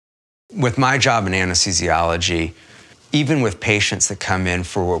With my job in anesthesiology, even with patients that come in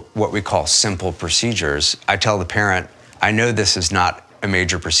for what we call simple procedures, I tell the parent, I know this is not a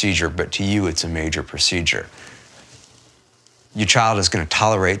major procedure, but to you it's a major procedure. Your child is going to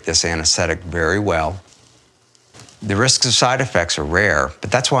tolerate this anesthetic very well. The risks of side effects are rare,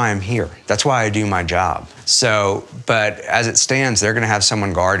 but that's why I'm here. That's why I do my job. But as it stands, they're going to have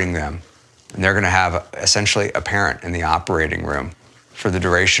someone guarding them, and they're going to have essentially a parent in the operating room for the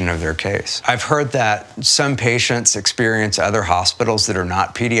duration of their case. I've heard that some patients experience other hospitals that are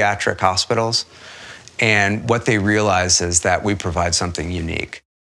not pediatric hospitals, and what they realize is that we provide something unique.